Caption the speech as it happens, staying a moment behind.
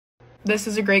This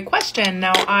is a great question.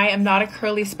 Now, I am not a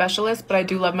curly specialist, but I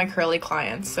do love my curly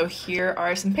clients. So here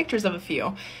are some pictures of a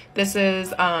few. This is,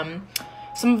 some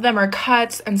of them are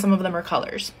cuts and some of them are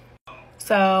colors.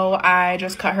 So I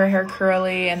just cut her hair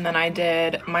curly, and then I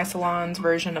did my salon's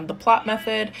version of the plot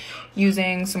method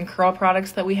using some curl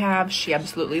products that we have. She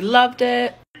absolutely loved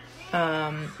it.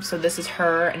 So this is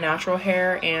her natural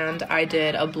hair, and I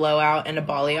did a blowout and a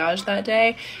balayage that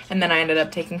day, and then I ended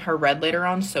up taking her red later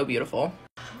on. So beautiful.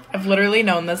 I've literally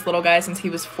known this little guy since he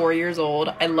was 4 years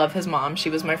old. I love his mom. She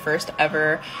was my first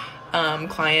ever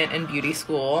client in beauty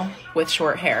school with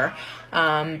short hair,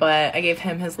 but I gave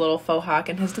him his little faux hawk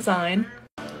and his design.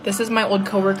 This is my old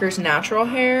coworker's natural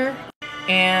hair,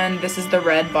 and this is the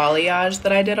red balayage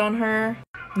that I did on her.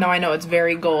 Now I know it's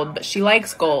very gold, but she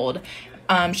likes gold.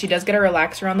 She does get a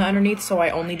relaxer on the underneath, so I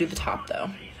only do the top though.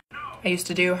 I used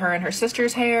to do her and her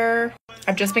sister's hair.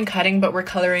 I've just been cutting, but we're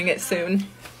coloring it soon.